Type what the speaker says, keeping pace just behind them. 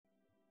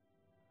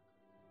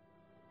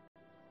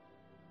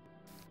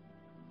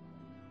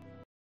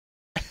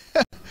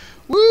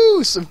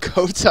Ooh, some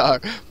KOTOR.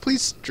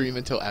 Please stream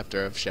until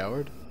after I've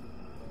showered.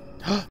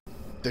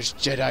 There's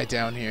Jedi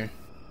down here.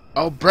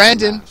 Oh,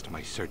 Brandon! At last,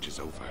 my search is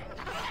over.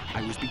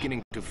 I was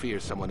beginning to fear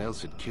someone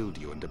else had killed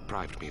you and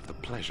deprived me of the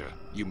pleasure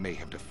you may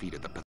have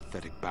defeated the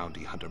pathetic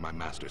bounty hunter my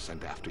master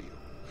sent after you.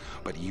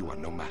 But you are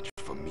no match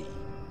for me.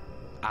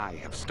 I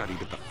have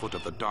studied at the foot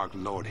of the Dark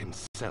Lord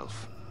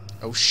himself.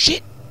 Oh,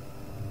 shit!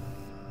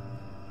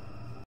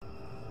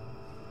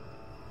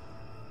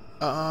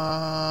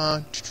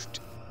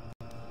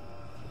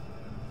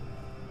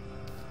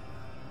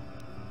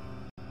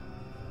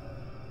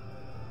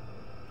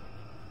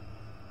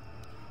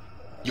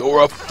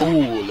 You're a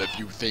fool if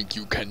you think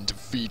you can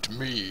defeat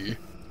me.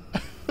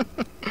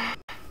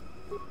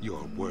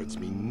 Your words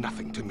mean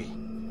nothing to me,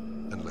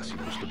 unless you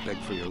wish to beg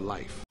for your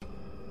life.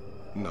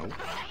 No?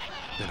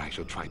 Then I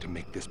shall try to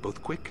make this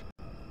both quick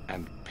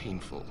and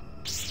painful.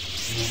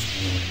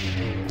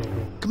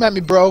 Come at me,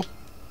 bro.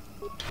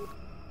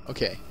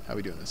 Okay, how are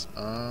we doing this?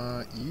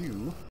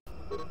 You...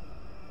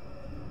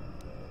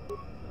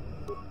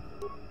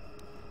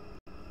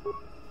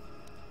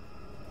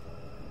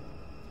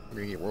 We're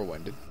gonna get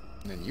whirlwinded.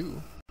 And then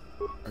you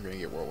are gonna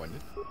get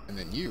whirlwinded. And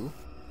then you...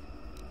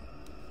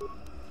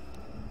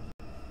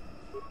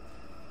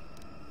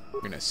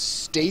 We're gonna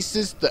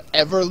stasis the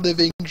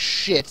ever-living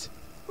shit.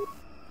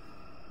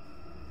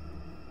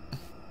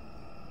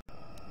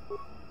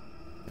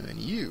 And then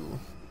you...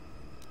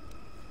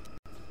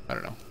 I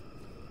don't know.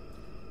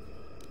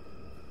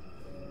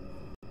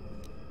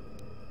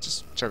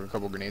 Just chuck a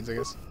couple grenades, I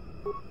guess.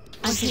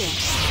 I'm here.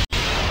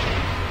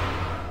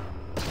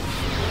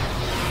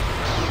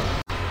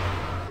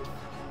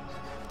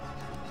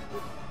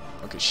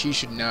 Okay, she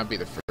should not be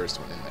the first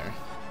one in there.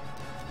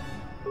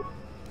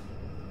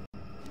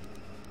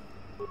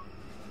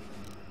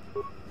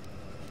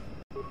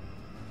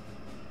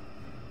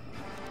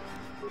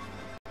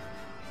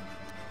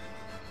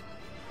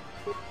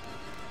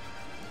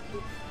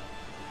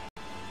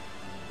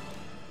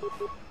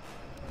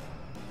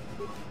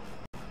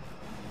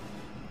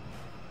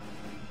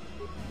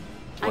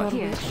 I'm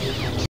here.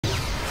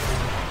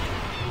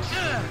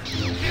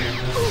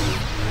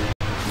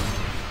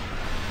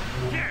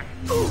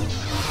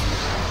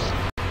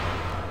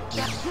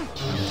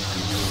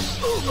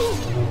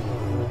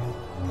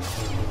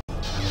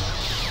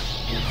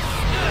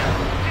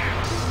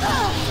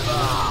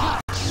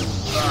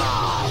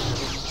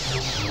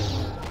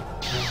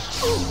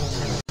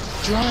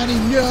 Johnny,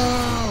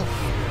 no!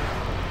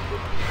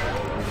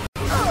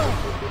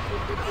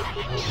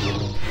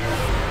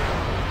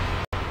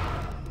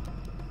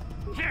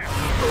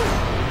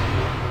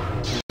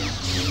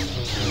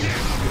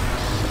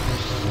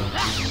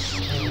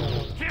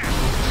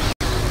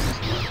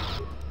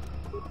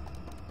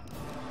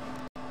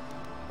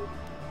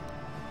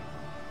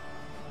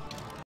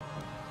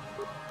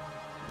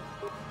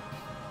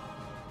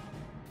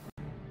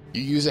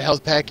 You use a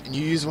health pack, and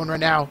you use one right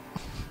now.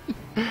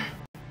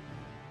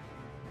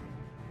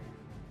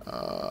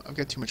 I've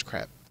got too much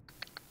crap.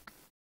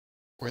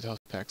 Where are the health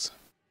packs?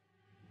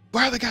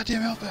 Where are the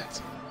goddamn health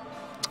packs?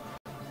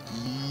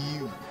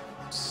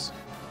 Use.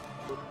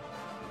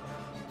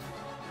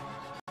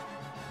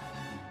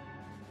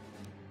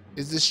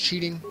 Is this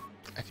cheating?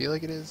 I feel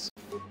like it is,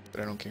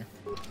 but I don't care.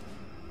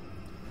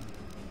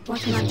 What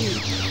can I do?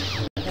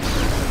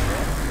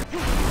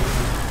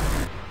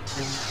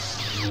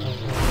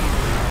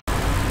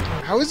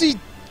 How is he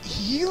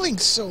healing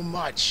so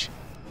much?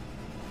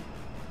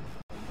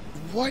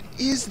 What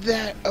is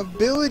that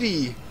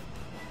ability?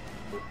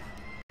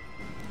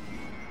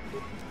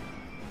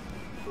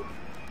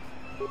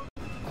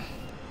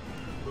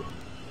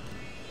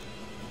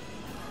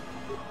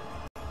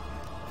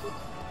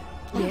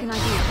 What can I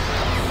do?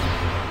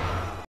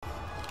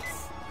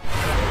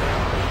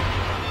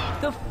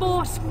 The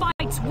Force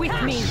fights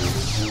with me!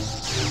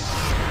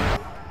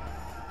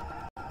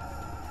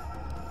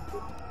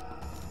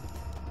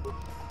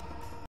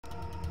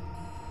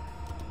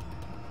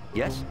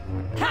 Yes?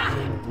 Ha!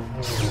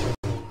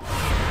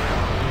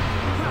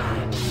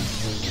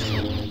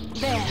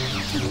 There.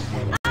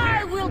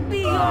 I will be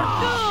your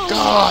doom!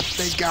 God,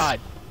 thank God.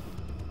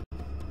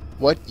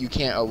 What? You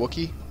can't a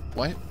Wookiee?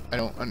 What? I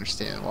don't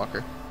understand,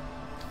 Walker.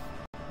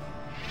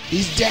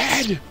 He's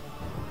dead!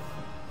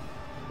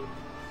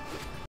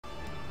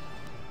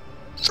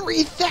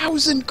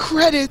 3,000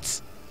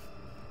 credits!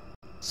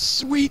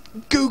 Sweet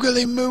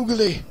googly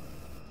moogly!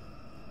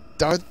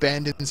 Darth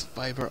Bandon's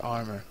fiber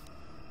armor.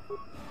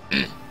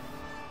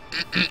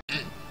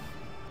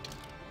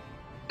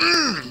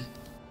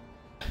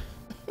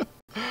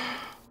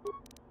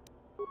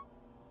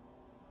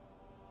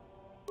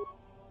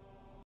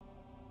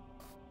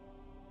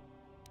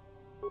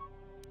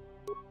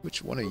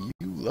 Which one of you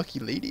lucky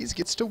ladies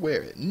gets to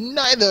wear it?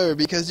 Neither,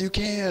 because you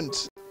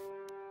can't!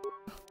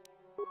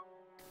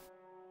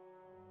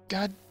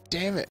 God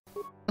damn it.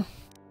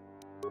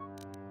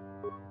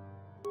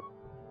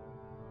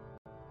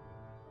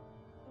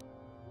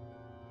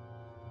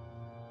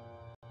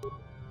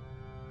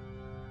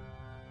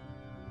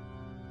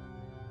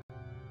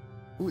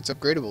 Ooh, it's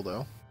upgradable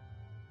though,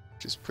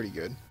 which is pretty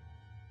good.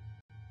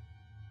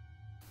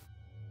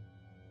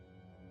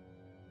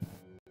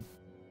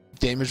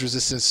 damage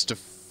resistance to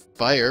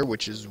fire,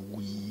 which is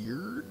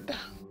weird.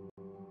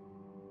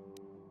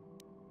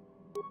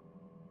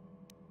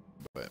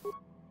 But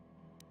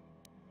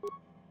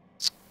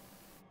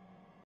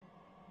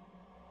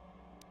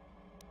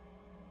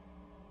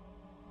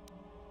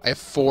I have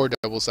 4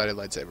 double-sided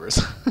lightsabers.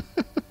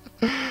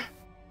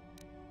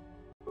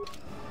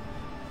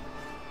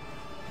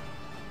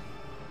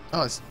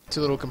 Oh, it's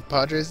 2 little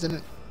compadres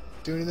didn't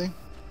do anything?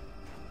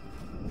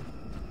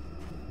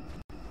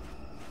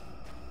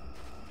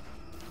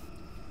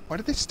 Why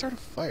did they start a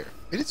fire?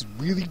 It is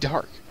really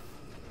dark.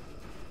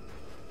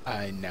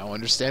 I now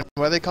understand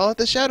why they call it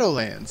the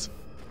Shadowlands.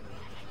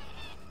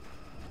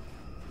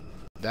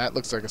 That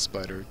looks like a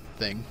spider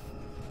thing.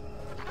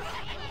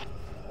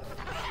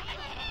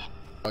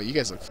 Oh, you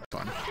guys look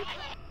fun.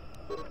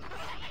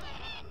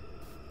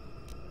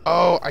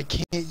 Oh, I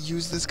can't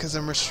use this because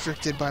I'm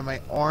restricted by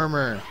my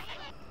armor.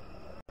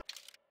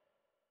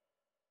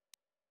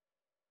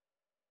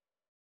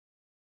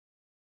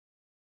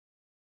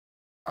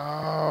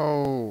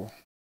 Oh.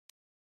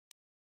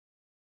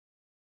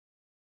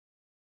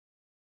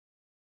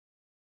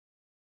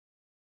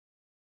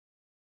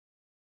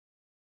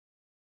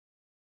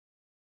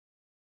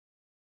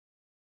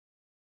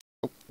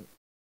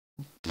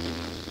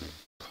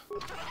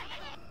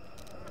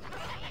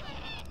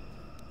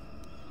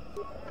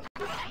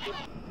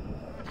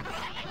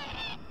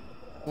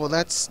 Well,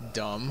 that's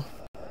dumb.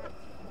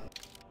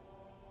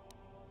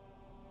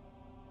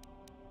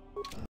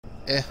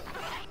 Eh.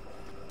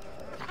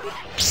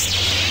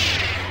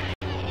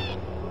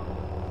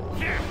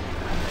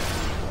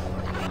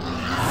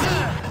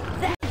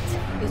 That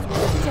is what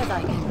a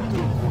Jedi can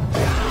do.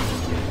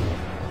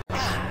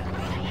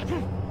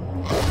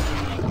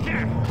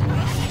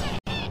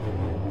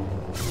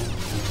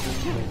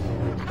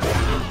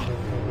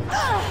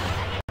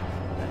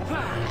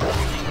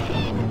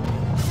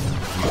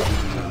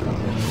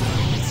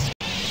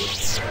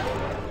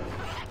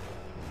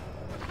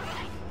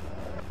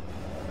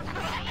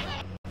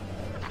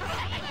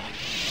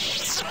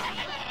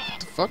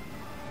 Fuck?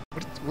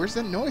 Where's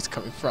that noise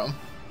coming from?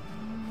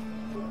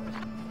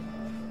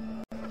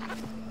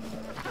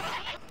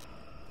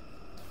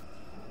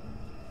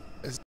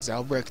 Is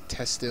Zalbrek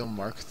Testil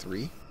Mark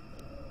III?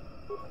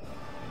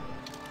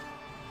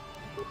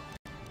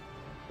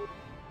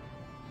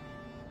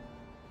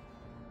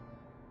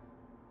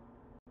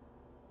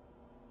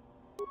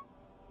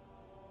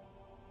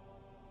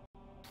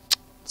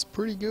 It's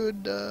pretty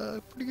good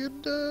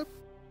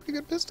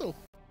pistol.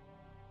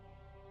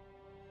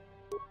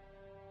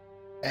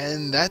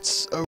 And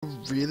that's a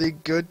really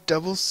good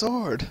double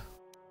sword.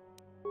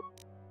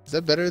 Is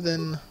that better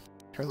than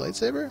her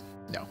lightsaber?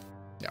 No.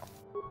 No.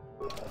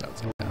 No,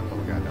 it's not. Oh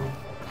my god, no.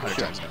 100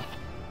 times no.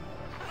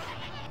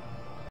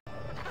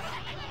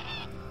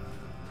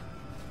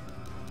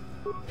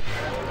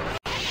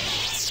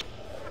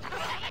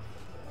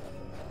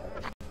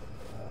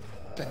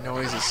 That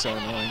noise is so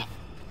annoying.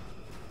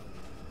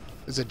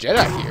 There's a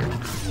Jedi here.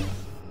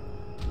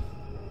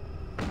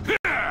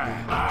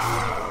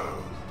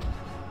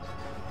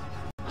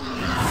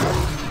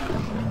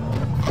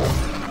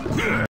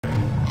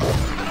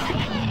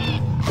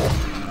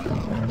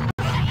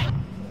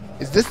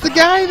 Is this the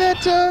guy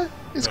that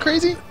is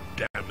crazy?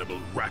 Damnable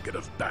racket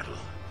of battle.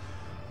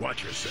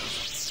 Watch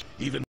yourself.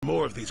 Even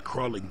more of these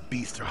crawling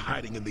beasts are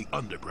hiding in the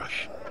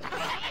underbrush.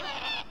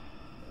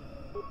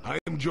 I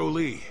am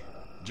Jolee.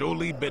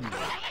 Jolee Bindo.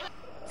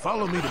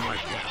 Follow me to my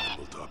camp and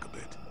we'll talk a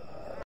bit.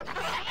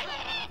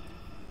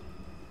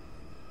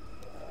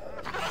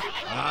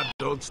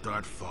 Don't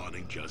start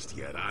fawning just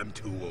yet. I'm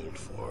too old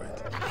for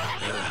it.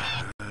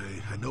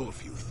 I know a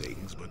few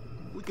things, but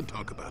we can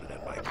talk about it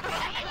at my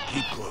camp.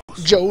 Keep close.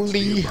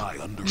 Jolee.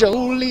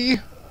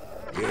 Jolee.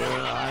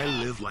 Yeah, I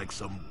live like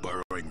some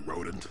burrowing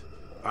rodent.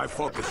 I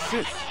fought the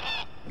Sith.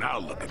 Now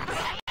look at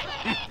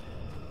me.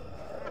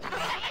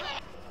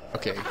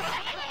 Okay.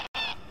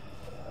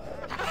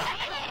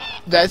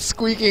 That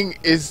squeaking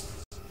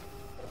is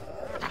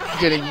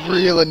getting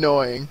real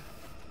annoying.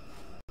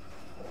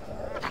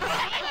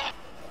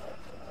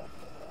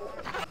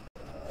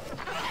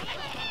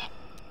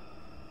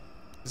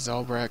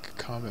 Zalbrak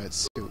combat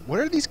suit. What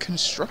are these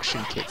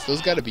construction kits?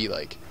 Those gotta be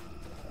like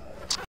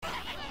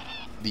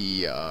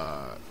the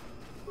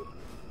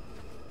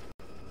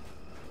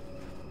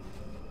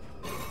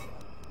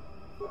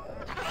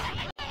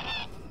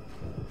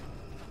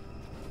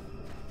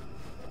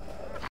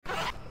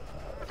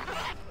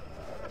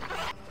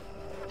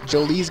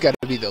Jolee's gotta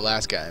be the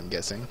last guy, I'm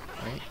guessing,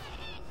 right?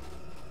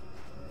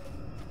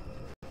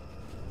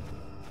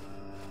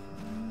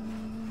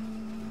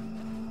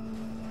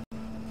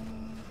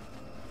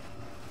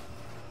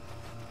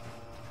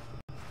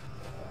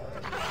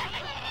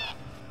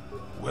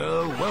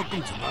 Well,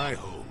 welcome to my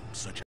home,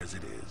 such as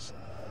it is.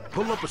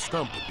 Pull up a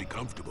stump and be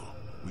comfortable.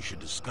 We should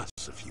discuss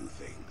a few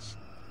things.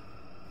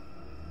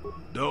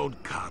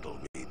 Don't coddle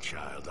me,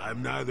 child.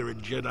 I'm neither a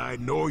Jedi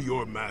nor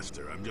your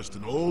master. I'm just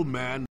an old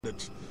man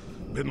that's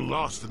been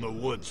lost in the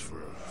woods for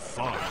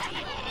far too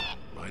long.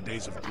 My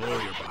days of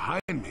glory are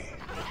behind me,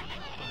 but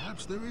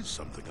perhaps there is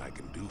something I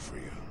can do for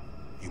you.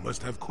 You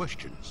must have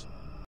questions.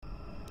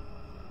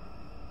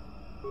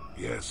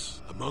 Yes,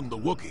 among the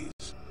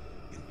Wookiees.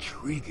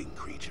 Intriguing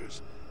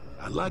creatures.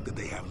 I like that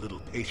they have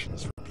little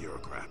patience for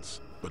bureaucrats.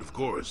 But of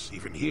course,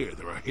 even here,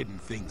 there are hidden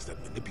things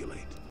that manipulate.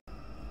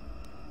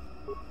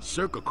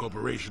 Circa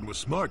Corporation was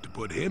smart to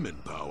put him in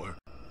power.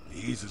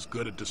 He's as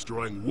good at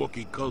destroying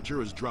Wookiee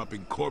culture as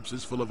dropping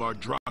corpses full of our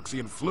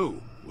Droxian flu.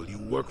 Will you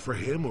work for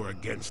him or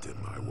against him,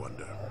 I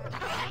wonder?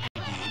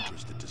 I'd be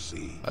interested to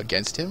see.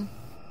 Against him?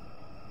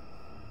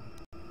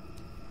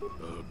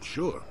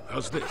 Sure.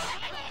 How's this?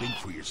 Think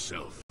for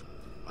yourself.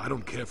 I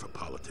don't care for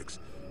politics.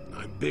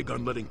 I'm big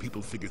on letting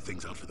people figure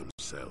things out for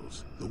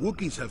themselves. The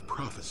Wookiees have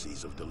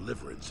prophecies of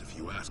deliverance if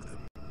you ask them.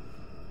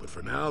 But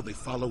for now, they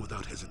follow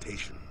without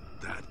hesitation.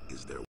 That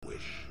is their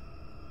wish.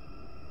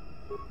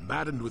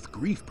 Maddened with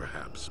grief,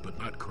 perhaps, but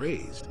not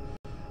crazed.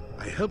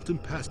 I helped him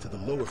pass to the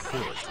lower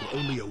forest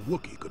where only a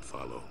Wookiee could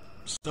follow.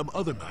 Some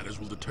other matters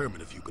will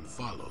determine if you can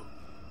follow.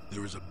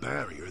 There is a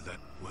barrier that,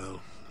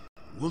 well,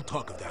 we'll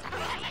talk of that more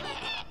in a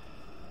moment.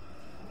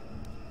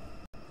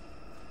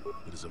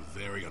 It is a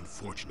very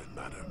unfortunate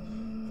matter.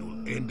 It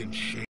will end in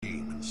shame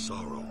and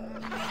sorrow.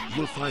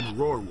 You will find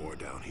War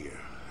down here,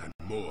 and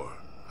more.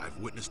 I've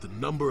witnessed a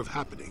number of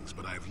happenings,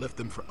 but I've left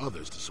them for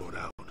others to sort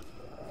out.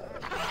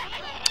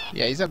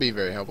 Yeah, he's not being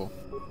very helpful.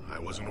 I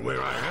wasn't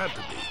aware I had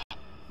to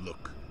be.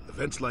 Look,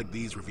 events like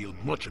these reveal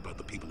much about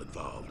the people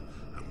involved.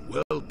 I'm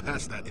well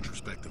past that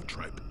introspective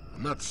tripe.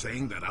 I'm not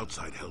saying that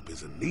outside help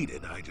isn't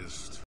needed,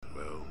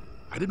 well,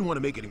 I didn't want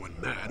to make anyone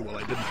mad while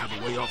I didn't have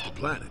a way off the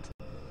planet.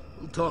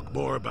 We'll talk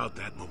more about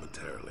that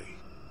momentarily.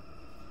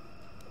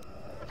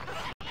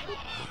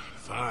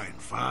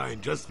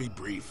 Fine, just be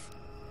brief.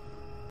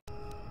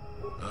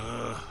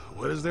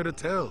 What is there to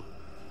tell?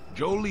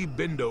 Jolee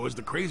Bindo is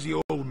the crazy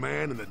old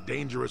man in the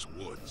dangerous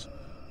woods.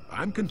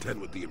 I'm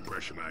content with the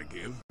impression I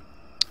give.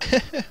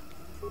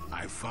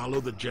 I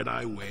follow the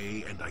Jedi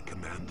way and I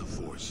command the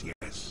Force,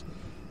 yes.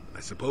 I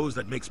suppose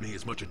that makes me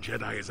as much a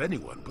Jedi as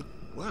anyone, but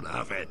what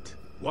of it?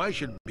 Why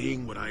should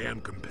being what I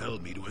am compel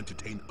me to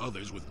entertain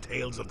others with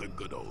tales of the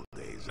good old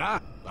days, huh?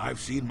 I've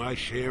seen my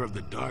share of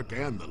the dark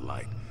and the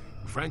light.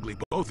 Frankly,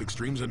 both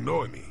extremes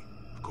annoy me.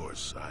 Of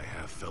course, I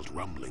have felt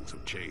rumblings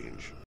of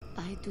change.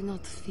 I do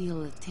not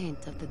feel a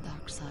taint of the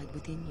dark side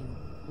within you,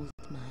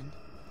 old man.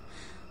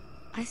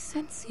 I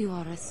sense you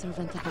are a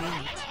servant of the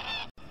light,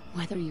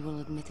 whether you will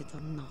admit it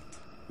or not.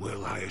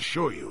 Well, I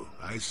assure you,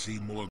 I see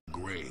more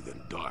gray than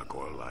dark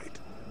or light.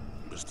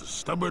 I'm just a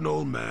stubborn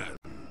old man,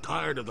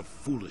 tired of the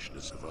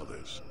foolishness of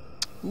others.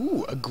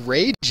 Ooh, a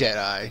gray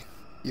Jedi.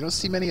 You don't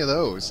see many of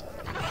those.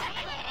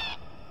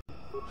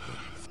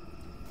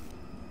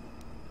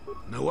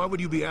 Now, why would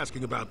you be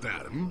asking about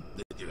that, hmm?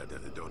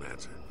 Don't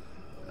answer.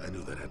 I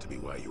knew that had to be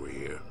why you were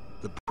here.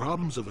 The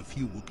problems of a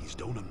few Wookiees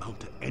don't amount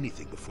to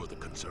anything before the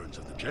concerns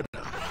of the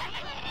Jedi.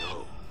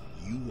 No,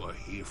 you are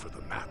here for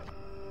the map.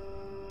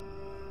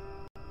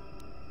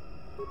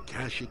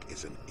 Kashyyyk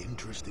is an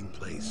interesting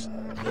place,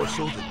 more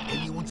so than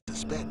anyone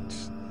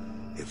suspects.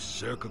 If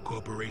Circa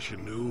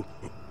Corporation knew,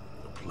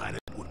 the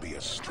planet would be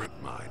a strip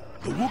mine.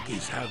 The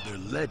Wookiees have their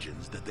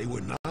legends that they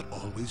were not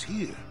always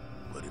here,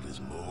 but it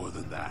is more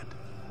than that.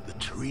 The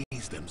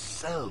trees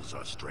themselves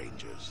are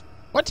strangers.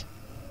 What?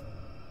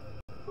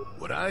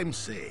 What I'm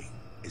saying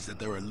is that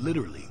there are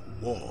literally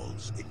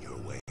walls in your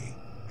way,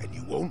 and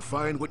you won't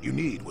find what you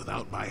need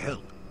without my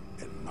help.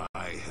 And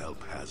my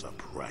help has a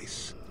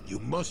price. You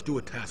must do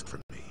a task for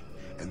me,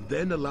 and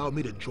then allow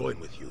me to join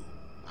with you.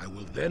 I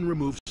will then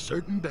remove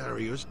certain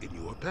barriers in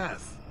your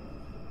path.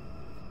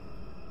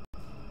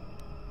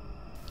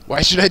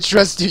 Why should I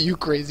trust you, you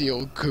crazy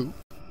old coot?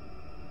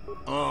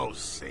 Oh,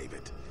 save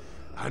it.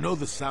 I know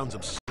this sounds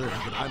absurd,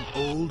 but I'm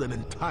old and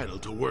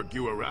entitled to work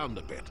you around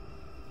a bit.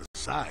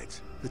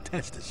 Besides, the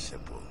test is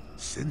simple.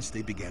 Since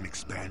they began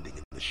expanding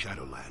in the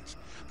Shadowlands,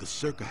 the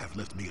Circa have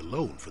left me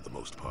alone for the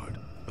most part.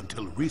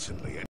 Until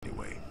recently,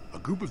 anyway. A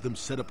group of them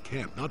set up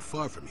camp not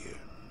far from here.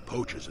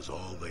 Poachers is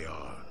all they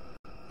are.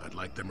 I'd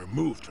like them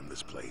removed from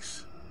this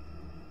place.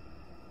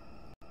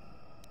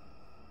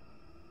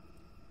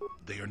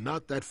 They are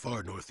not that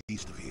far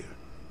northeast of here.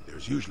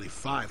 There's usually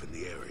 5 in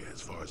the area,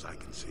 as far as I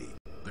can see.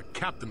 The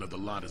captain of the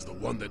lot is the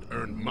one that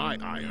earned my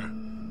ire.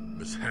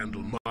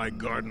 Mishandle my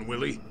garden,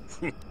 Willie.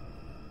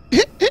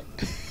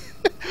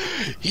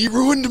 He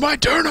ruined my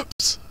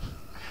turnips!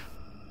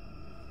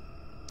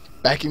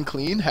 Back and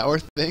clean, how are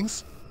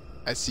things?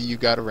 I see you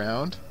got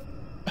around.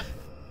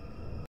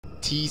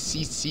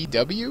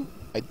 TCCW?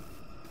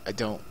 I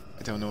don't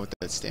know what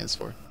that stands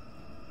for.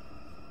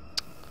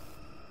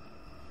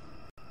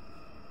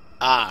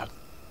 Ah.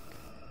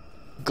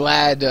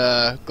 Glad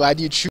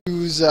you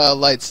choose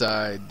light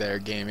side there,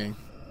 gaming.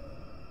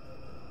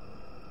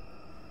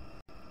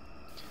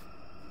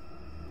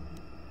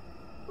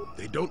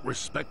 They don't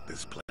respect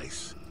this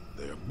place.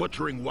 They are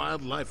butchering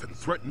wildlife and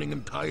threatening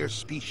entire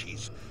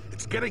species.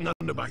 It's getting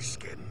under my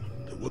skin.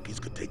 The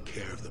Wookiees could take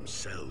care of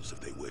themselves if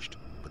they wished,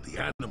 but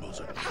the animals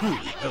are truly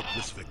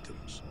helpless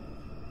victims.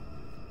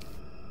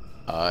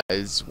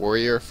 Is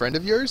Warrior a friend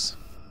of yours?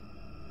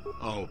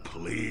 Oh,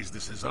 please,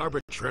 this is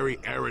arbitrary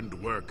errand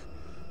work.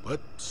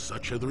 But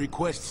such are the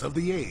requests of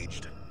the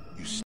aged.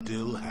 You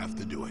still have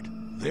to do it.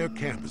 Their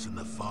camp is in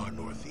the far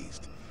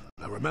northeast.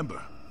 Now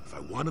remember, if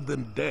I wanted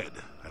them dead,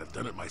 I'd have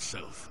done it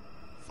myself.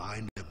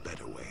 Find a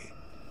better way.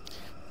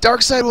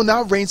 Dark side will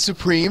not reign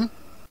supreme.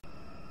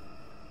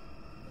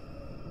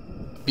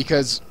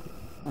 Because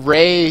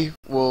Rey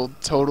will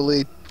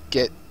totally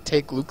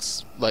take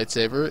Luke's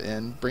lightsaber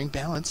and bring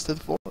balance to the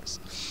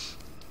Force.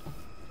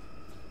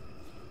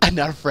 I'm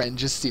not a friend,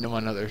 just seen him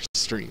on other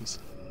streams.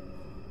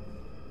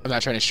 I'm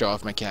not trying to show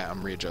off my cat,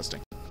 I'm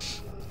readjusting.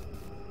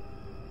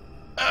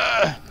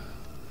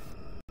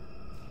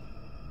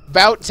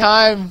 About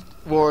time,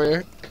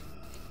 warrior.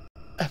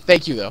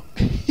 Thank you, though.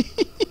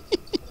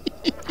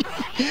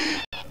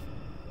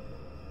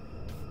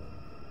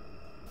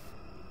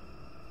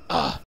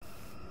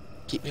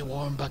 Keep me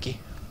warm, Bucky.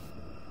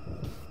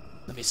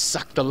 Let me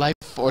suck the life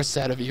force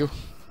out of you.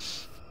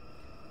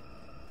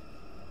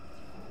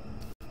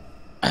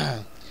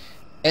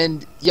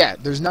 And yeah,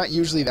 there's not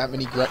usually that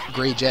many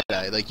gray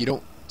Jedi. Like, you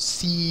don't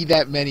see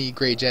that many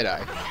gray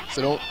Jedi.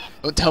 So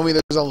don't tell me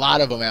there's a lot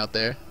of them out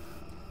there.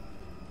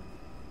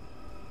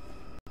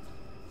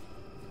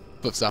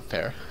 Flips off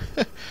pair.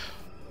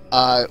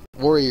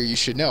 Warrior, you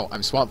should know,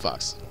 I'm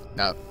Swampfox.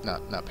 Not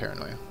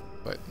paranoia,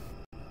 but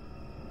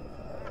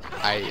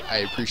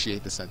I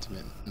appreciate the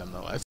sentiment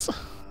nonetheless.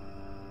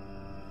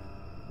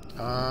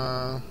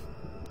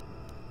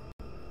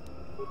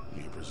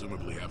 You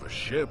presumably have a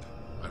ship.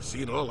 I've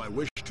seen all I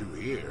wish to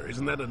here.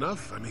 Isn't that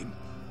enough? I mean,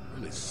 I'm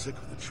really sick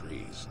of the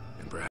trees.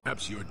 And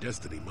perhaps your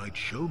destiny might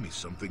show me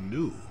something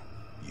new.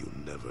 You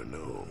never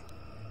know.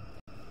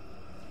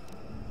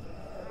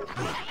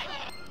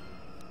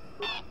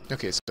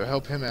 Okay, so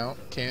help him out.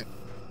 Can't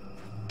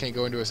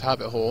go into his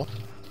hobbit hole.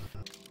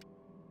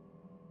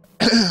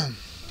 I'm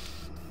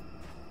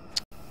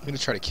gonna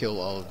try to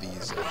kill all of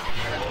these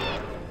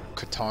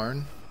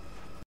Katarn.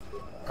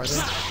 Are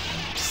they?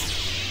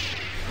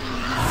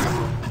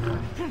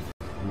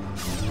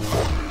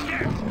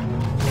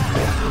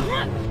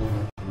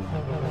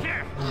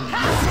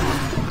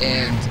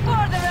 And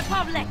for the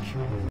Republic.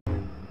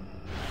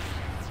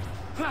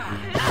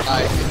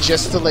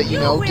 Just to let you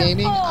know,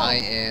 gaming, I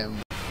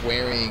am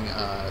wearing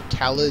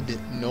Khalid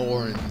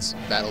Norn's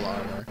battle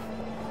armor.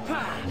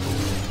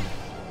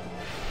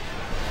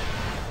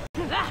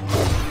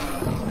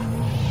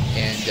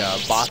 And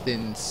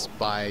Bothan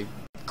spy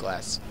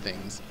glass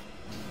things.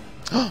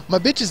 My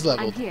bitch is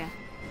leveled. I'm here.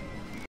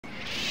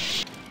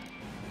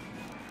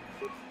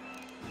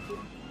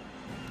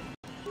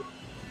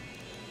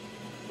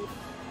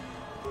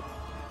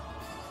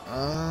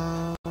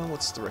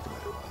 What's the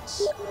recommended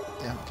ones?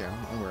 Yeah, okay,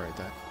 I'm gonna write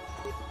that.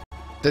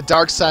 The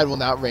dark side will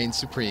not reign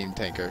supreme,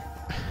 tanker.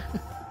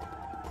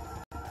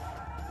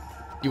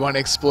 You want to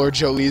explore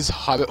Jolee's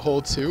hobbit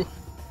hole too?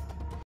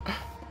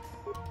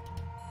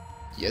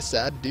 Yes,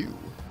 I do.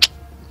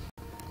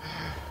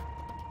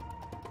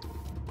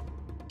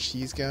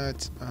 She's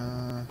got,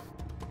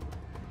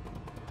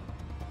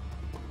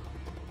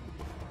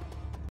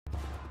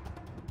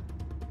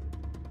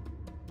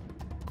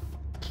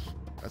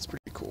 that's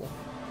pretty cool.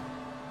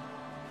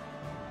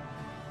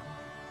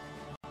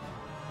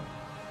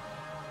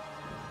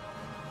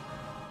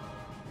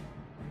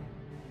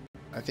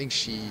 I think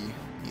she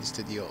needs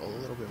to deal a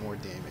little bit more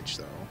damage,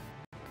 though.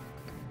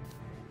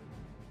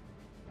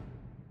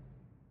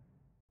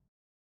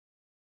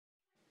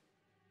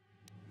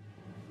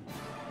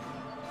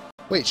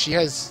 Wait, she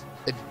has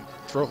a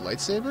throat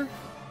lightsaber?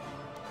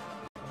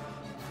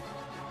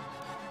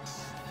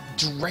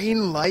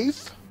 Drain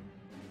life?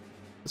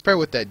 That's probably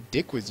what that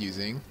dick was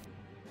using.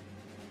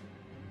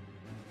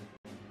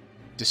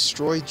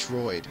 Destroy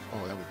droid.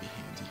 Oh, that would be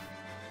handy.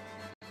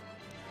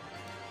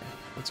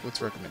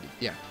 What's recommended?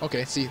 Yeah.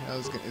 Okay. See,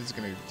 it's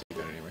gonna do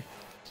that anyway.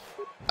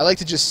 I like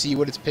to just see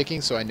what it's picking,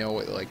 so I know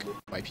what like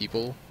my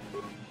people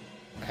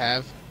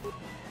have.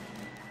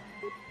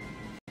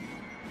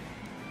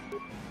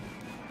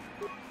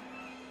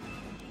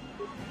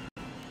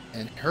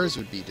 And hers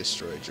would be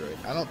destroy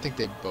droid. I don't think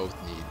they both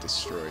need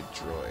destroy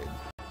droid.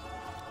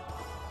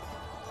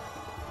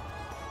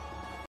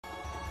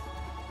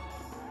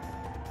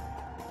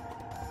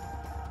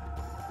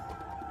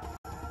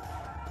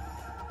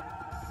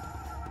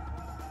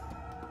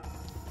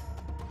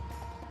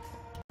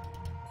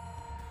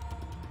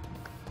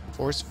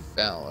 Force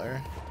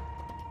Valor.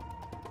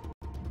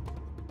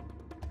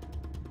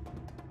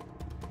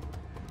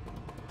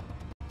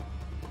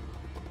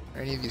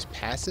 Are any of these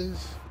passive?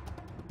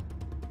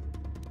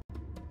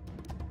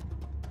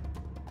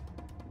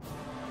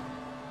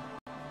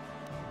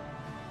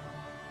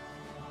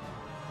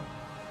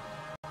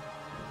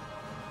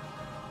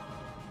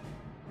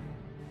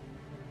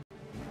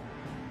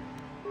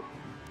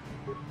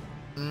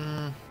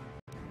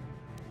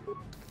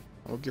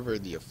 I'll give her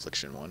the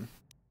affliction one.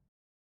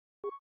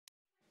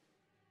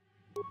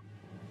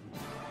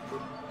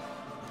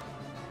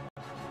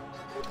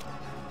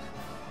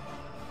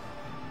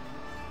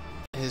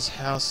 His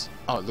house.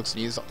 Oh, it looks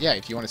neat. Yeah,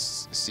 if you want to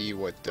see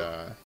what.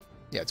 Yeah,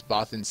 it's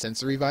Bothan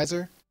sensory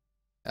visor.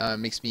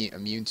 Makes me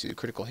immune to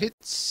critical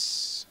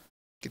hits.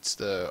 Gets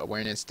the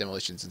awareness,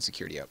 demolitions, and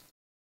security up.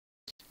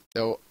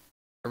 Though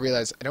I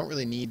realize I don't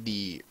really need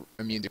the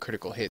immune to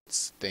critical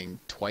hits thing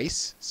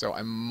twice, so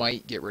I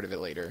might get rid of it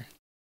later.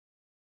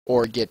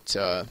 Or get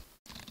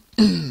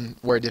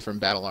wear different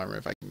battle armor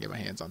if I can get my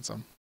hands on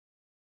some.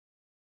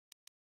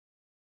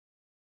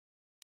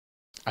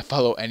 I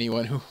follow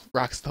anyone who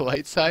rocks the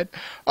light side.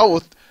 Oh,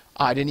 well,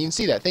 I didn't even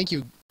see that. Thank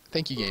you,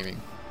 gaming.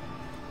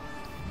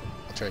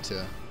 I'll try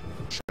to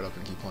shut up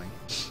and keep playing.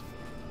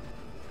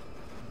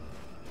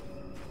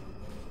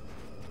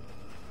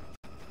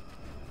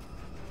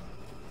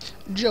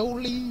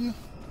 Jolee,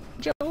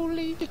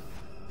 Jolee.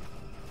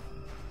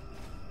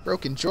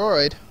 Broken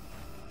droid.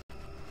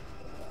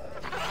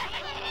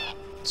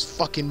 It's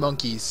fucking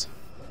monkeys.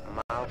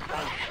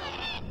 Malfunction.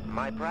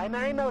 My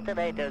primary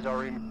motivators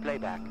are in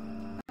playback.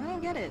 I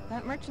don't get it.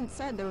 That merchant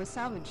said there was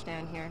salvage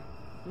down here.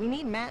 We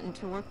need Matten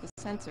to work the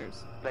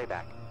sensors.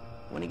 Playback.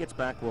 When he gets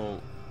back,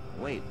 we'll...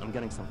 Wait, I'm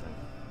getting something.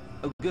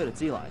 Oh, good,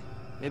 it's Eli.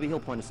 Maybe he'll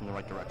point us in the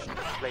right direction.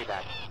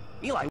 Playback.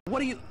 Eli,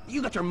 what are you...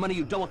 You got your money,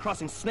 you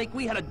double-crossing snake.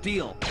 We had a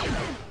deal.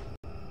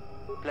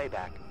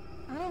 Playback.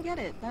 I don't get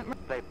it. That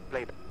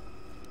Playback.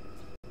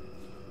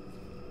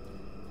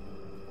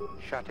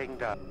 Shutting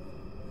down.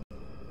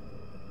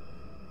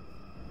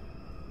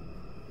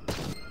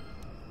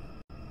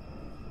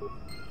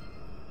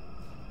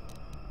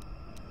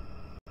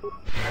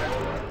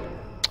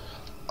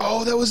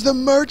 Oh, that was the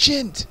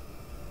merchant!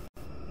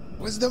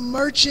 Was the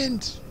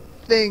merchant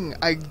thing.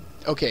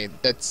 Okay,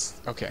 that's...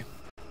 Okay.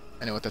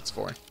 I know what that's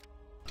for.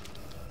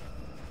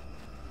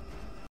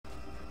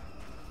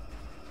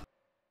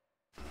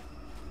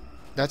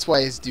 That's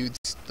why his dudes,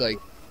 like,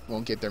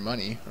 won't get their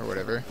money, or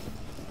whatever.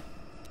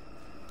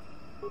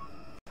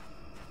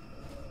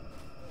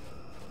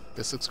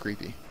 This looks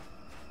creepy.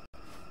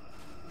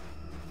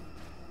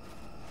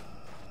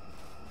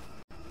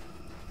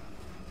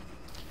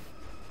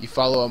 You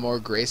follow a more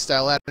Grey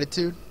style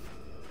attitude?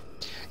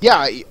 Yeah,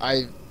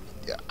 I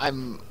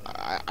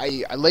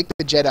like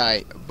the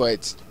Jedi,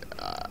 but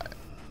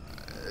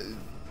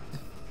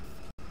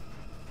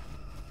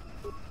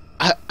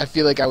I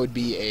feel like I would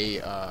be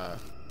a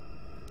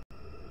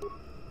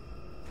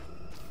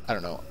I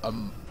don't know,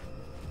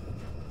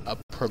 a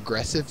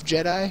progressive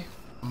Jedi,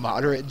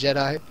 moderate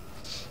Jedi.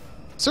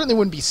 Certainly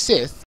wouldn't be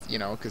Sith, you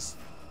know, because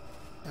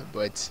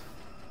but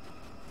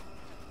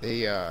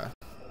they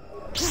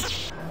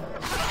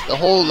the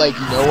whole, like,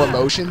 no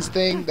emotions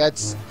thing,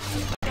 that's,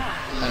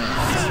 I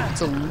don't know,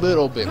 it's a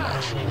little bit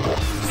much. So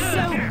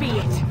be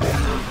it.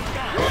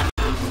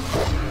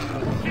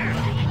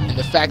 And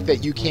the fact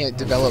that you can't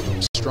develop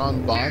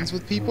strong bonds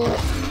with people,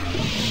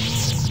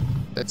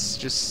 that's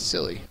just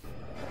silly.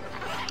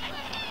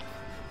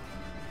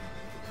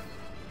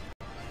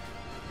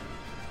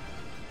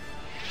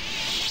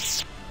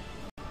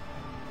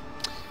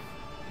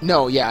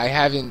 No, yeah, I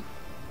haven't,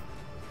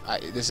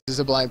 this is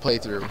a blind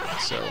playthrough,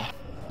 so...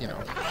 You know,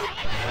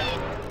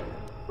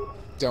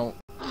 don't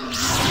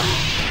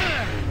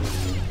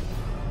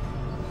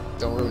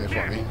ruin it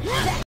for me.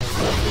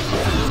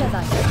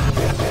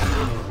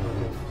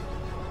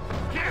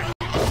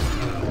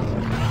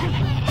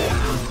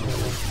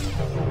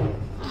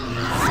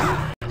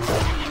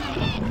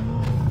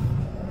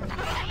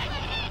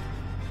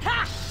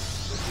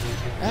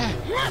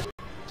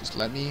 Just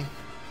let me.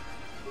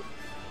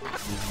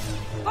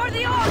 For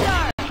the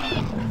Order!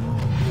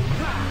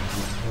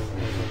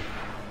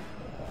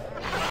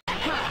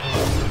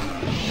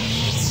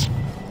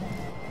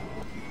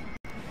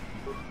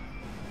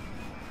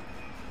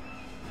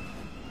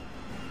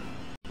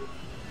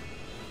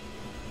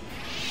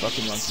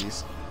 Fucking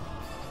monkeys.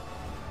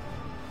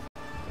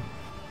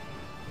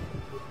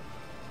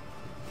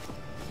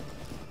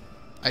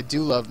 I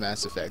do love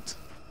Mass Effect.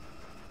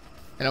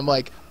 And I'm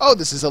like, oh,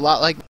 this is a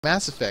lot like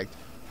Mass Effect.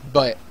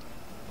 But,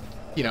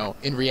 you know,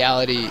 in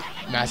reality,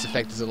 Mass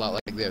Effect is a lot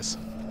like this.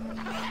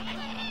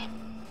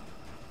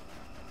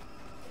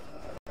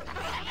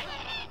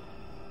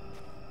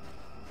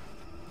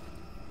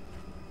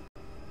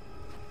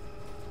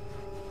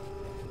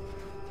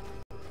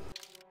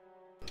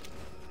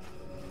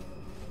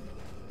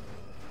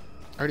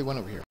 I already went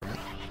over here, right?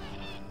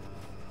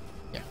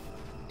 Yeah.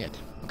 Yeah, I did.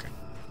 Okay.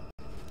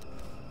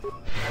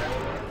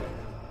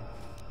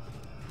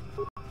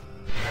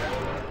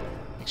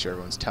 Make sure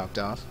everyone's topped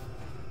off.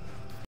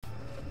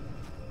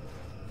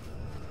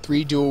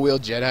 3 dual-wheel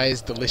Jedi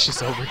is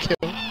delicious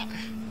overkill.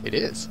 It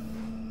is.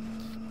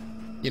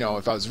 You know,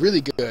 if I was really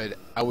good,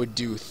 I would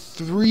do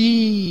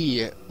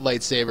 3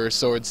 lightsaber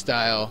sword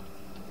style,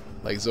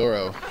 like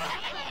Zorro.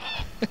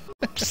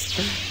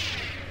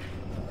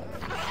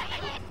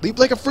 Leap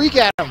like a freak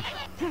at him!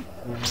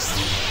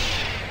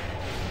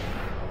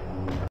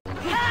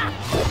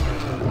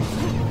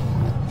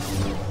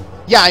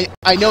 Yeah,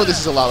 I know this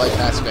is a lot like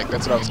Mass Effect.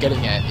 That's what I was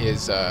getting at,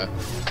 is, I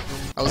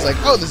was like,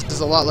 oh, this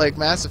is a lot like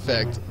Mass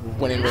Effect,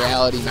 when in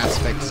reality Mass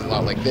Effect is a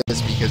lot like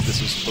this, because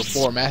this was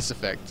before Mass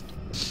Effect.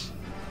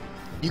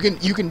 You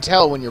can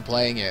tell when you're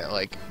playing it,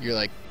 like, you're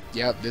like,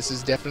 yeah, this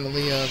is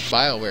definitely a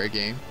BioWare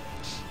game.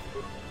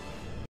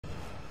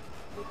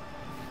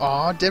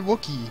 Aw, dead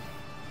Wookiee.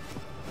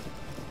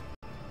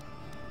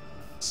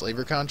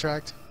 Slaver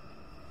contract.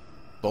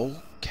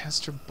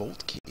 Boltcaster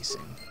bolt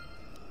casing.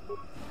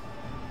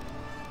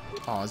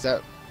 Oh, is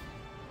that...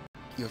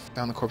 You have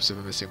found the corpse of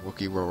a missing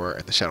Wookiee rower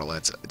in the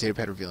Shadowlands. A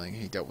datapad revealing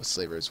he dealt with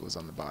slavers was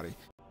on the body,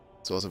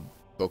 as well as a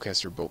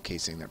bowcaster bolt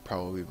casing that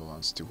probably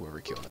belongs to whoever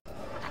killed him.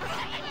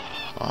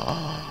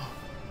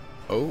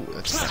 Oh,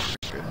 that's not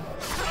good.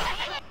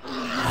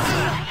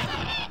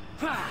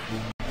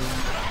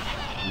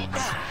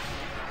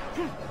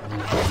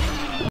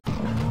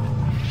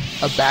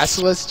 A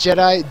Basilisk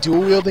Jedi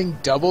dual-wielding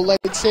double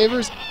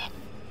lightsabers?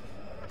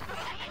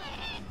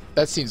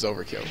 That seems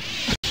overkill.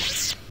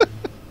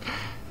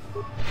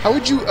 How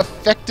would you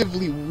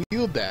effectively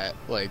wield that?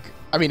 Like,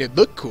 I mean, it'd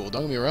look cool,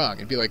 don't get me wrong.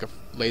 It'd be like a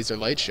laser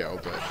light show,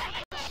 but...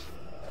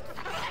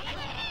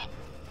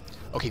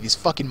 Okay, these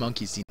fucking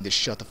monkeys need to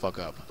shut the fuck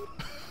up.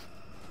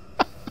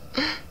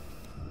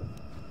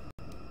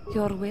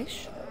 Your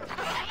wish?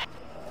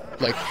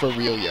 Like, for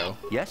real, yo.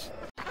 Yes?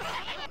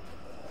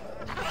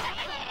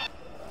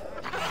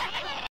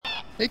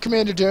 Hey,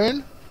 Commander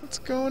Dern. What's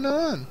going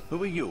on?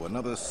 Who are you,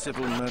 another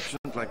civil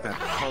merchant like that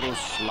KOTOR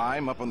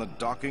slime up on the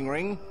docking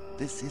ring?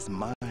 This is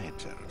my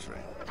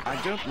territory.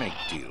 I don't make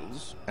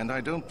deals, and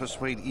I don't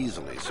persuade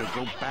easily, so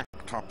go back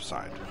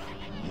topside.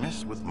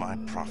 Mess with my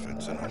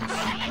profits, and I'll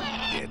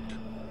see you dead.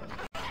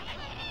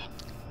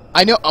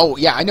 I know. Oh,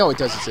 yeah, I know it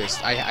does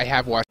exist. I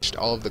have watched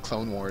all of the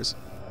Clone Wars.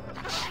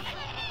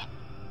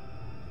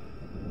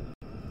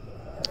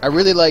 I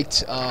really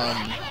liked,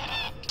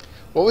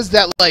 what was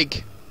that,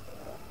 like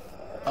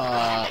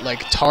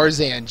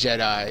Tarzan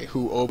Jedi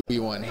who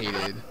Obi-Wan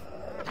hated?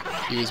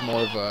 He was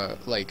more of a,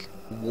 like,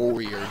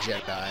 warrior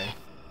Jedi.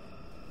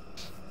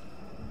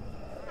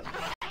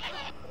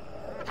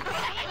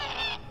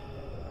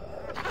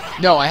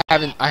 No, I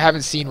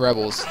haven't seen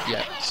Rebels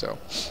yet, so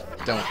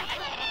don't.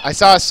 I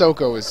saw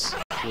Ahsoka was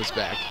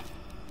back.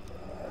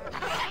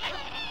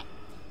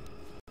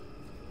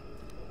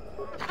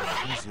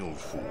 Crazy old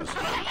fool is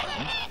still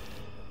alive.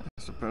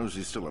 I suppose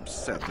he's still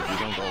upset that we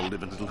don't all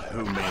live in little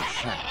homemade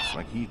shacks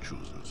like he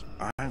chooses.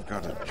 I've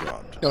got a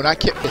job to No, not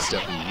Kit Fisto.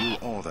 you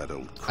or that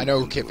old I know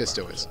who Kit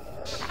Fisto is.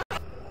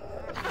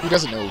 Who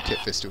doesn't know who Kit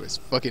Fisto is?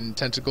 Fucking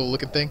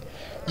tentacle-looking thing.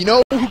 You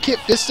know who Kit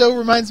Fisto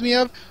reminds me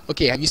of?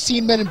 Okay, have you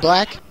seen Men in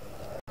Black?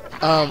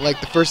 Like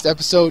the first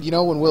episode, you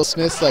know, when Will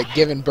Smith's like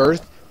giving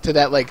birth to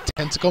that like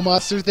tentacle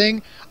monster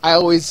thing? I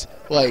always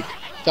like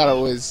thought it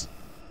was.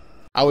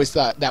 I always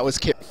thought that was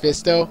Kit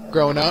Fisto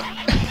growing up.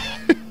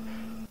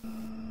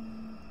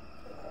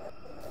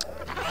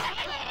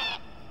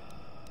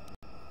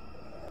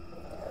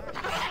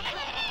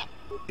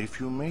 If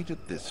you made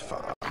it this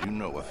far, you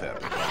know a fair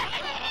bit already.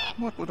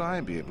 What would I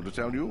be able to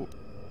tell you?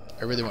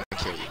 I really want to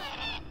kill you.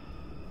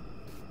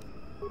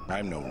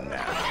 I'm no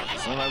nav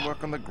officer. I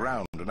work on the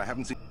ground, and I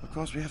haven't seen... Of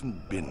course, we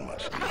haven't been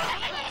much deeper.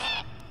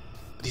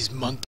 These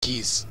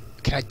monkeys.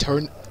 Can I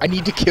turn? I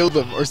need to kill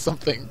them or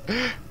something.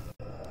 It's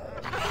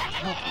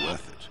not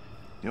worth it.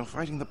 You're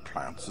fighting the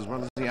plants as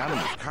well as the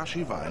animals.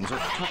 Kashyyyk vines are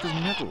tough as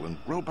metal and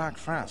grow back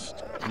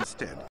fast.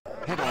 Instead,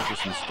 head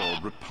office installed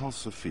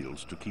repulsor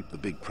fields to keep the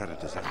big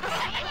predators out.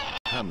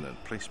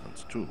 Permanent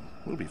placements, too.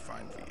 We'll be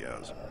fine for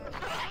years.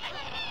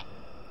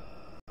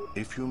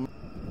 If you...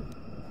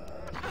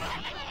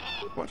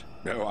 What?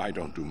 No, I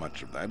don't do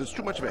much of that. It's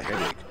too much of a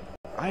headache.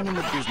 I'm in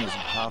the business of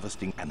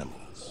harvesting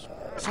animals.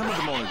 Some of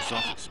the more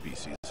exotic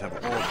species have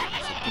organs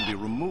that can be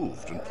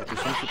removed and put to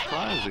some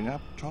surprising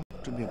up. Talk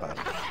to me about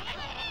it.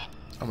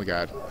 Oh my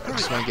god. I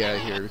just want to get out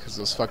of here because of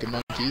those fucking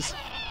monkeys.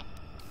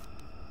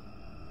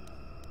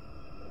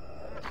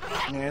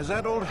 Is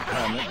that old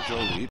hermit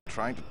Jolee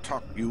trying to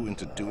talk you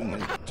into doing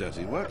his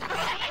dirty work?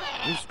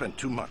 We've spent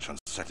too much on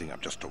setting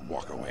up just to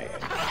walk away.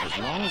 As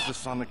long as the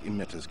sonic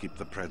emitters keep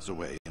the Preds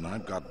away and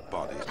I've got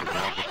bodies to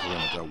guard the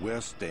perimeter,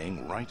 we're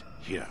staying right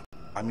here.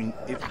 I mean,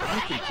 if I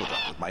can put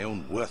up with my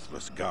own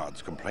worthless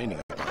guards complaining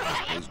about this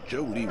place,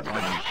 Jolee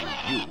whining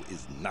through you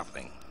is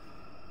nothing.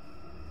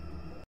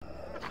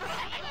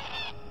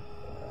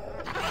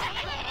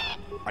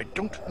 I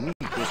don't need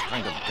this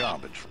kind of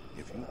garbage.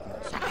 If you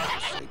got something to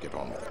say, get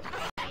on with it.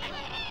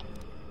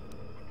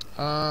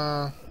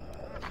 I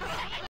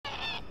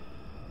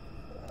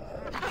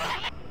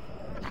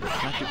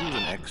could use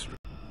an extra.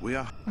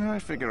 I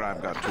figure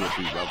I've got 2 or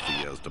 3 wealthy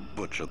years to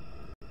butcher.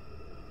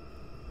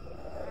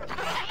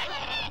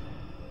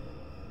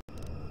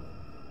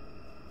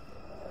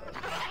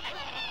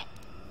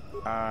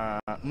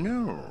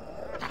 No.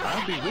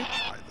 I'll be rich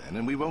by then,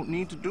 and we won't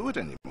need to do it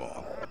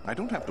anymore. I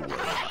don't have to worry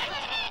about it.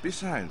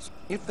 Besides,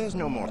 if there's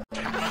no more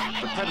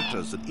cat, the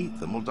predators that eat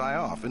them will die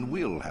off, and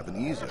we'll have an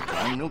easier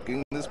time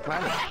milking this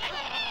planet.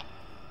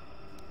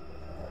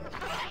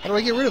 How do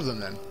I get rid of them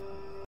then?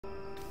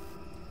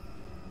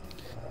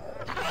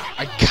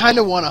 I kind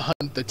of want to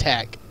hunt the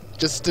tech,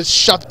 just to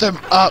shut them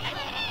up.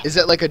 Is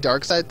that like a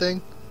dark side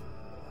thing?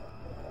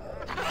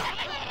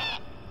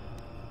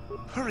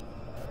 Hurry.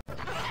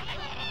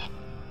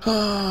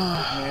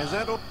 Is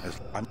that all?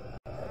 I'm...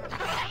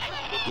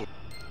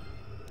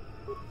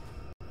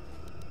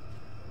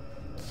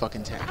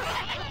 fucking tack.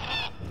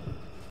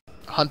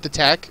 Hunt the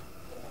tack.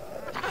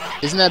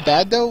 Isn't that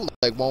bad though?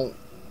 Like, won't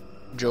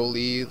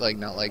Jolee like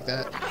not like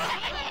that?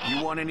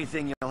 You want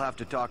anything, you'll have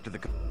to talk to the...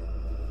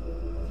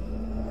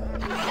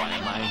 Why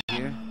am I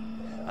here?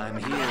 I'm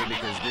here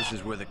because this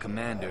is where the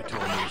commander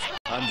told me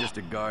I'm just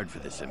a guard for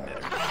this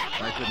emitter.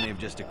 Why couldn't they have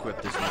just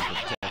equipped this lump of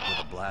tech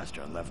with a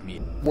blaster and left me...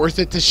 Worth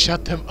it to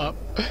shut them up?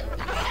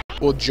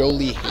 Will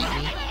Jolee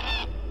hate me?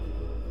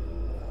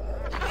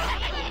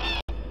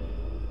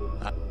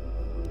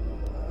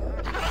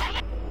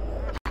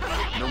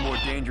 No more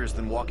dangerous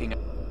than walking...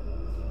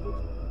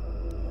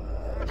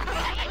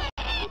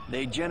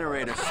 They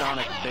generate a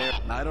sonic bear...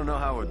 I don't know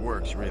how it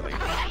works, really.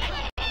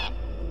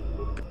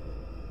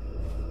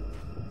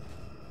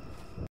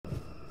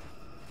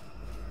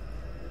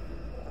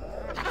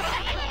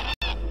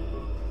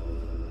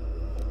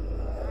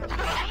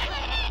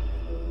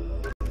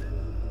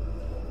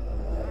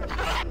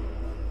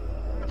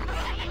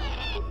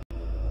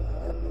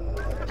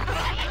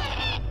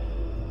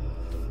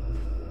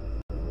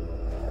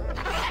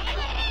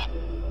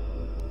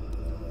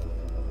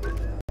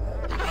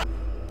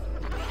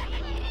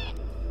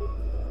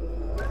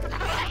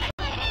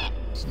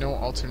 No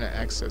alternate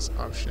access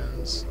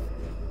options.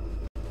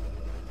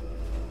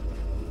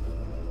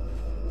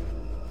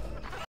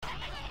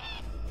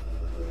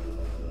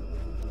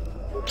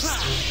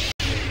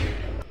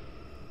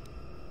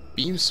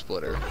 Beam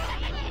splitter.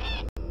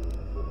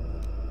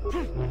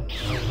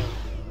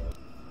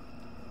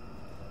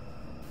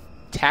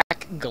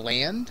 Tack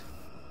gland?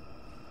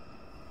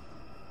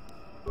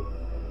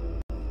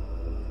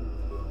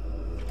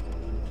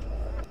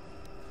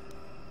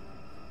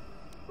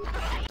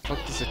 What the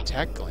fuck does a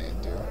tack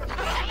gland do?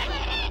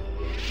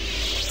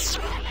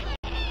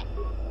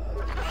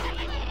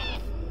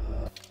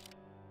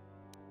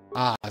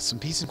 Ah, some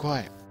peace and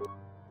quiet.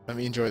 Let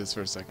me enjoy this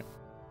for a second.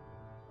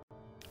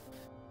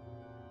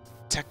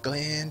 Tack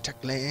gland,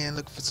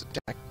 look for some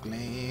tack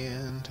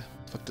gland.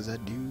 What the fuck does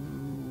that do?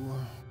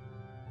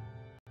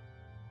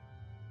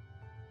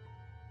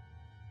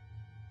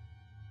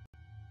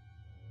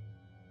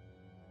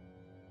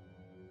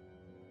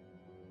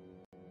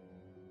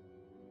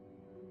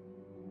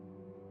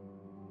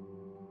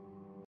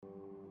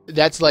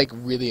 That's like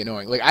really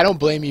annoying. Like, I don't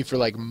blame you for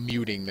like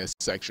muting this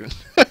section.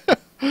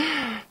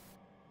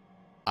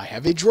 I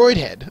have a droid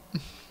head.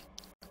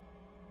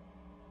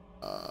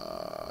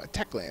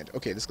 Tech gland.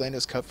 Okay, this gland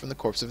is cut from the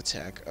corpse of a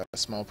tech, a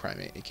small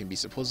primate. It can be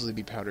supposedly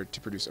be powdered to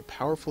produce a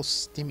powerful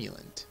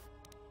stimulant.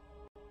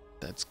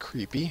 That's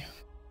creepy.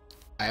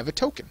 I have a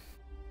token.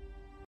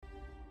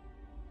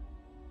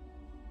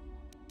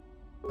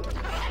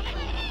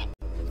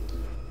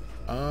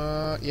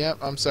 Yeah,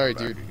 I'm sorry,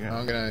 dude.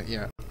 I'm gonna,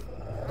 yeah.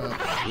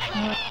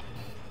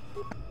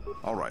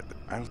 All right,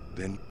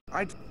 then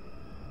I'd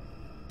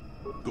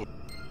go.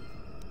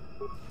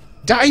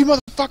 Die, you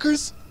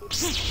motherfuckers!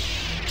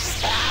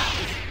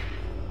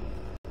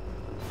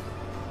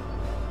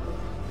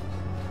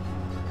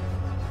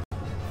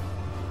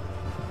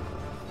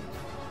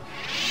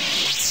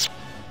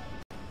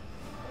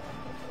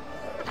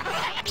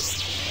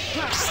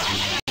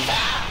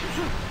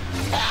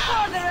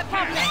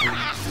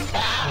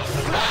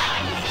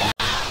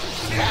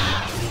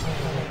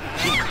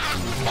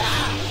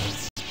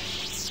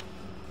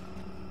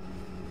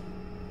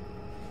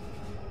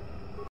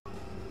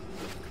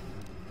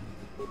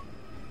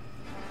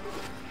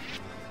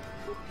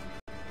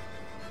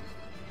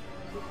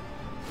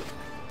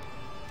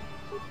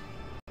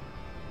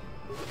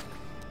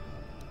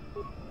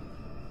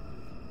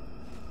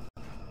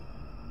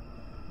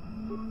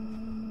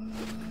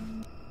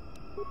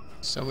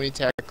 So many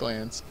tack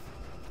glands.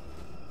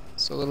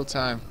 So little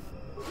time.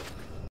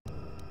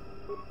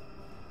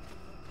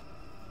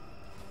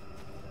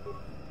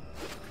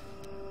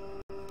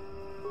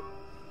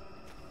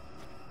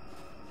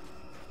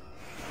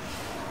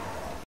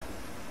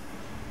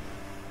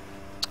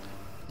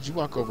 Did you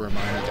walk over a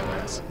mine,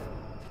 dumbass?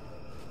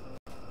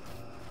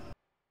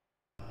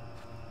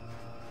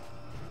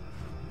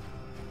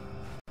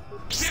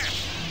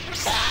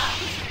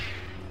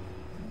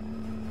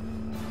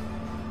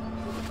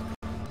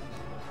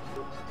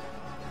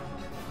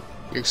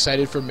 You're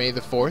excited for May the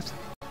 4th?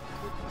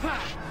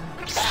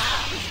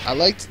 I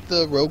liked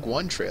the Rogue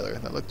One trailer.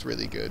 That looked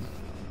really good.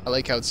 I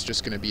like how it's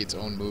just going to be its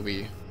own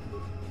movie.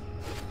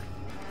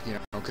 You know,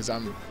 because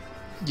I'm...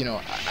 You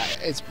know,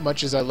 as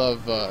much as I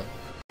love, you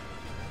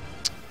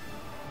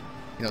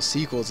know,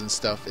 sequels and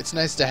stuff, it's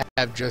nice to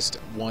have just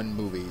one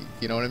movie.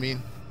 You know what I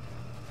mean?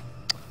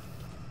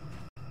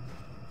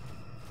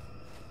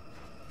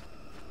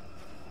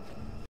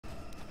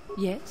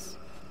 Yes?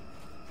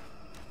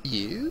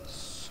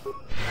 Yes?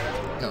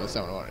 No, that's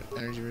not what I wanted.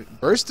 Energy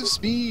burst of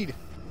speed.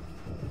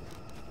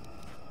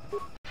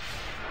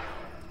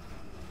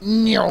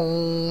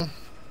 No.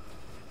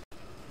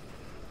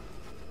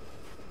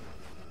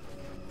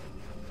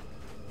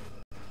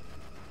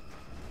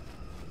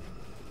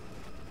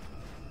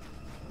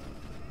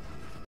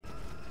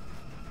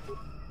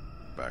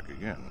 Back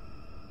again.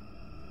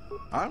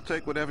 I'll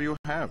take whatever you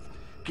have.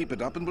 Keep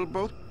it up and we'll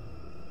both...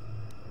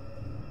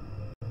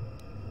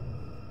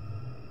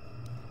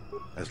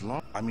 As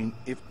long, I mean,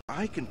 if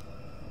I can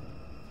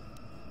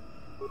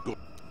go.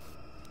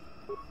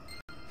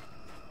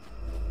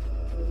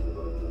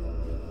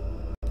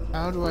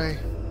 How do I?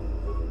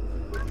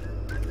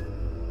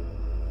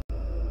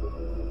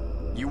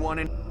 You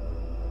want in?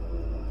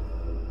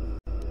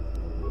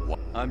 What?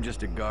 I'm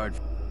just a guard.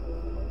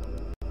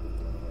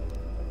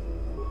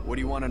 What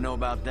do you want to know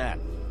about that?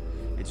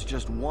 It's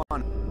just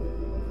one.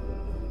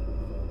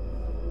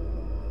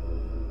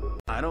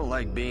 I don't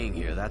like being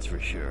here, that's for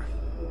sure.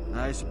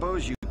 I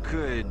suppose you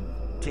could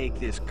take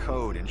this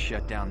code and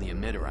shut down the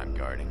emitter I'm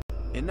guarding.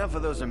 Enough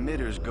of those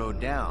emitters go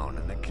down,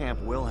 and the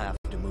camp will have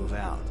to move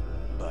out.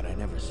 But I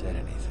never said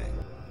anything.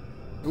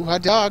 Ooh,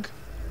 hot dog.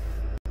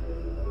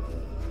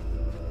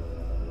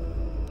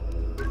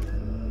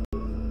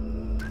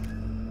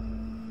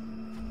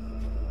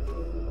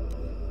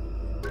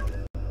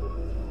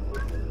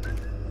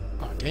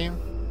 Oh, damn.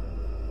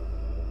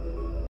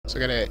 So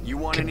I gotta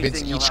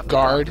convince each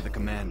guard. The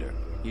commander.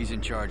 He's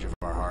in charge of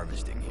our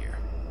harvesting here.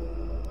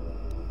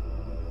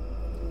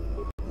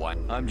 What?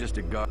 I'm just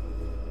a guard.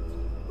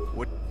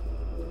 What?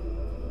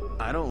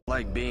 I don't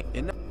like being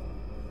in.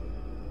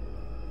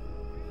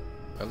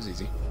 That was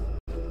easy.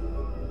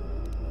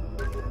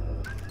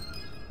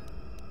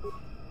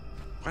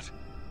 What?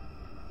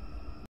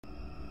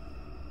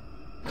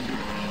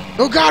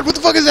 Oh God! What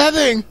the fuck is that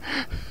thing?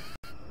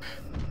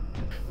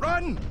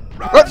 Run!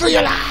 Run for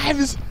your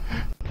lives!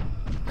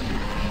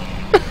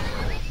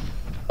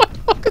 What the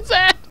fuck is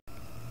that?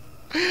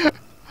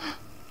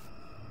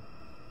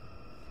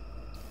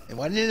 And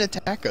why didn't it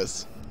attack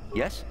us?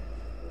 Yes?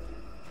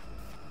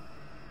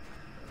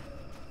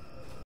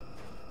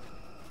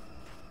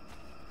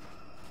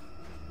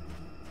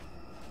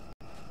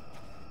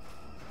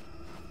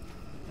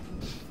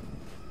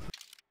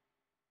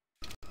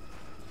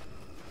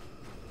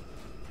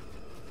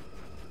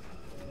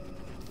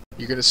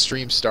 You're gonna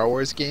stream Star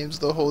Wars games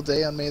the whole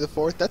day on May the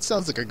 4th? That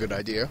sounds like a good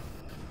idea.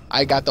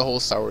 I got the whole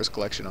Star Wars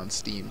collection on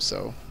Steam,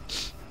 so...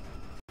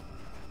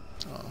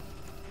 Oh.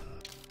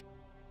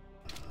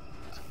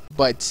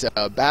 But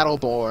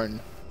Battleborn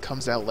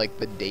comes out like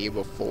the day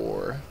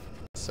before,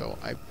 so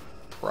I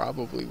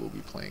probably will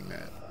be playing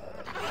that.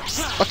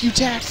 Fuck you,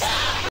 Tax!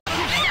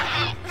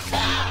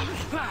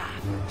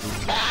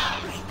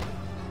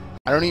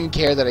 I don't even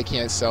care that I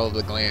can't sell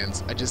the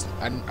glands.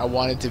 I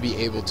wanted to be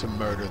able to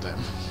murder them.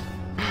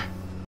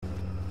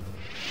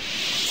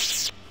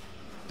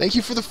 Thank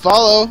you for the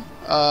follow,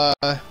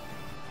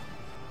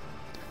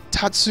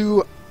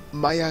 Tatsu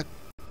Mayakoshi?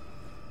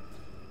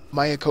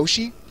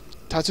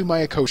 Tatsu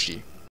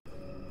Mayakoshi.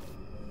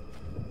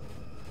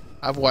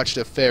 I've watched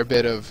a fair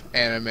bit of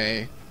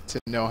anime to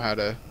know how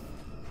to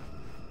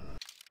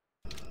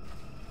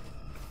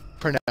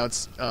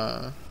pronounce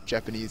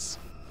Japanese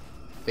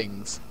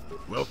things.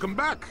 Welcome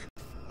back.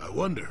 I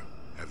wonder,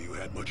 have you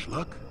had much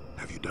luck?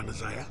 Have you done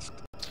as I asked?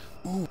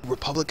 Ooh,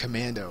 Republic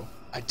Commando.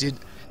 I did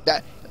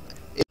that.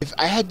 If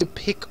I had to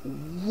pick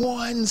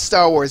one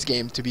Star Wars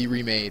game to be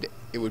remade,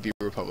 it would be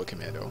Republic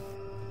Commando.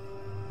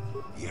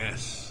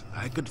 Yes,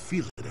 I could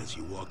feel it as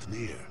you walked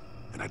near,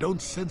 and I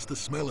don't sense the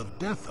smell of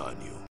death on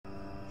you.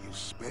 You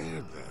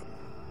spared them.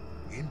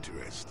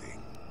 Interesting.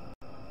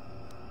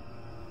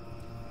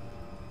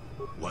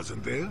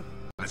 Wasn't there?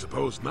 I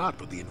suppose not,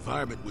 but the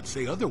environment would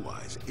say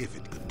otherwise if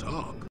it could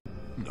talk.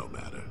 No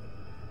matter.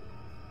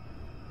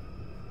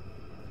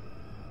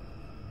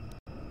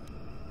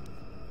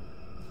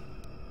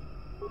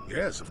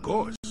 Yes, of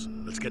course.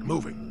 Let's get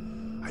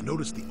moving. I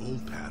noticed the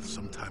old path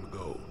some time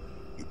ago.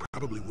 You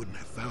probably wouldn't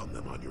have found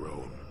them on your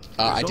own.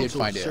 I did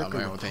find it on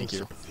my own, thank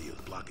you.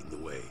 Field blocking the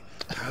way,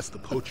 past the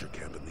poacher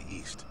camp in the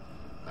east.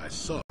 I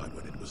saw it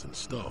when it was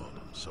installed,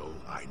 so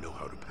I know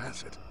how to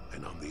pass it.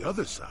 And on the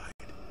other side,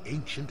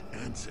 ancient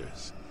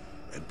answers.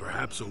 And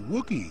perhaps a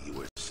Wookiee you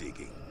were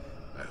seeking.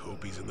 I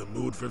hope he's in the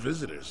mood for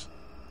visitors.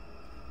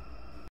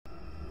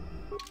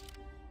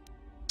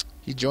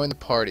 He joined the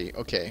party.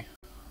 Okay.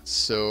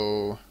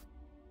 So...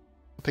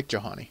 I'll pick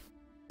Johanny.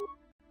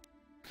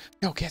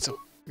 No, cancel.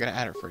 We gotta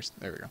add her first.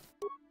 There we go.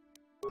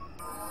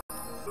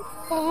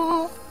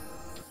 Oh.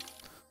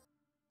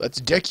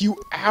 Let's deck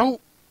you out!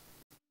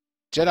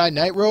 Jedi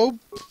Knight robe?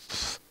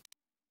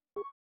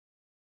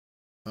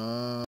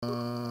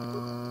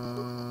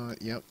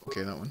 Yep.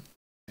 Okay, that one.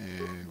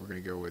 And we're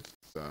gonna go with,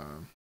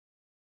 I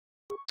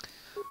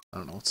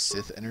don't know,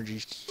 Sith energy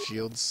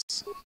shields.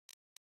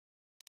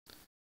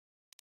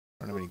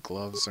 I don't have any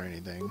gloves or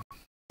anything.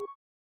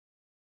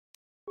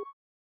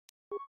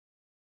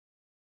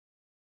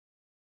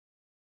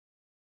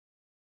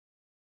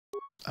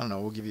 I don't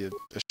know, we'll give you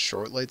a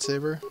short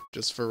lightsaber,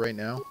 just for right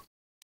now.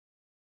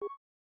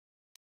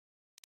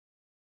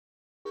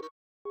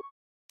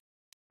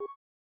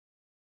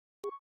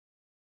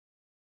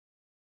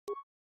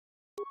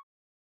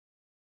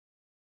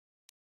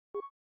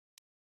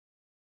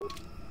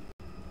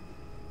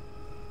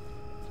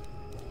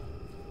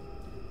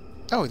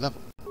 Oh, we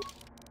leveled.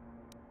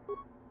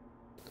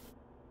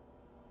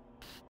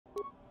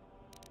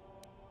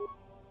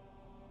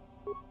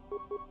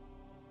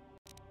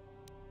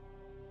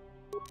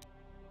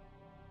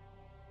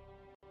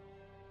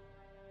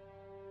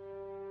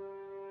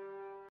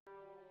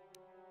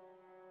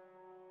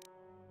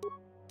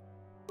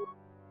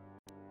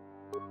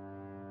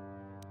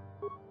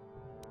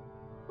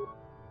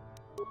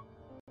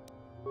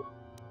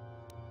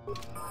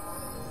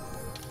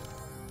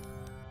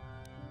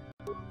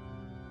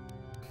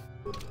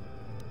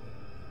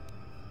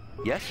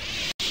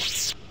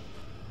 Yes?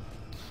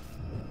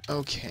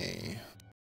 Okay.